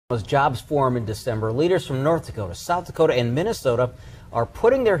Jobs Forum in December, leaders from North Dakota, South Dakota, and Minnesota are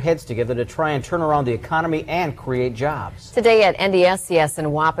putting their heads together to try and turn around the economy and create jobs. Today at NDSCS in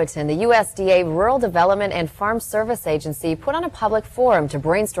Wahpeton, the USDA Rural Development and Farm Service Agency put on a public forum to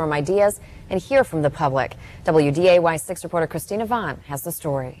brainstorm ideas and hear from the public. WDAY 6 reporter Christina Vaughn has the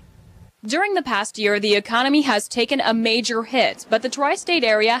story. During the past year, the economy has taken a major hit, but the tri-state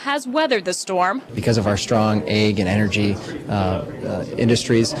area has weathered the storm. Because of our strong ag and energy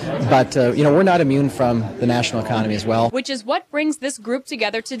industries, but we're not immune from the national economy as well. Which is what brings this group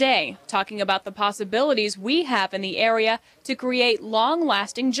together today, talking about the possibilities we have in the area to create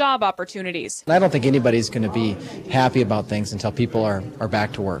long-lasting job opportunities. I don't think anybody's going to be happy about things until people are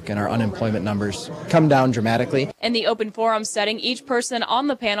back to work and our unemployment numbers come down dramatically. In the open forum setting, each person on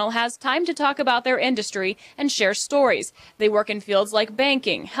the panel has time to talk about their industry and share stories. They work in fields like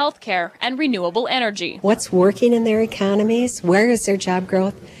banking, healthcare, and renewable energy. What's working in their economies? Where is their job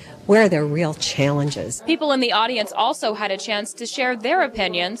growth? Where are their real challenges? People in the audience also had a chance to share their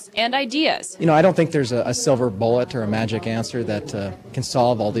opinions and ideas. I don't think there's a silver bullet or a magic answer that can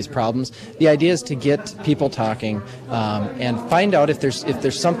solve all these problems. The idea is to get people talking and find out if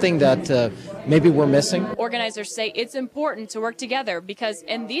there's something that maybe we're missing. Organizers say it's important to work together because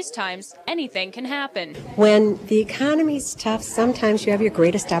in these times, anything can happen. When the economy's tough, sometimes you have your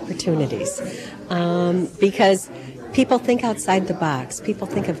greatest opportunities because people think outside the box. People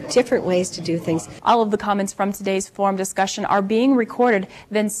think of different ways to do things. All of the comments from today's forum discussion are being recorded,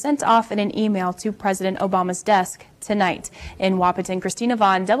 then sent off in an email to President Obama's desk tonight. In Wahpeton, Christina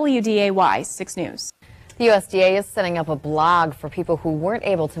Vaughn, WDAY 6 News. The USDA is setting up a blog for people who weren't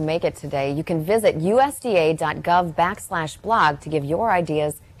able to make it today. You can visit usda.gov/blog to give your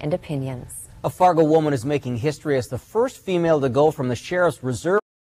ideas and opinions. A Fargo woman is making history as the first female to go from the Sheriff's Reserve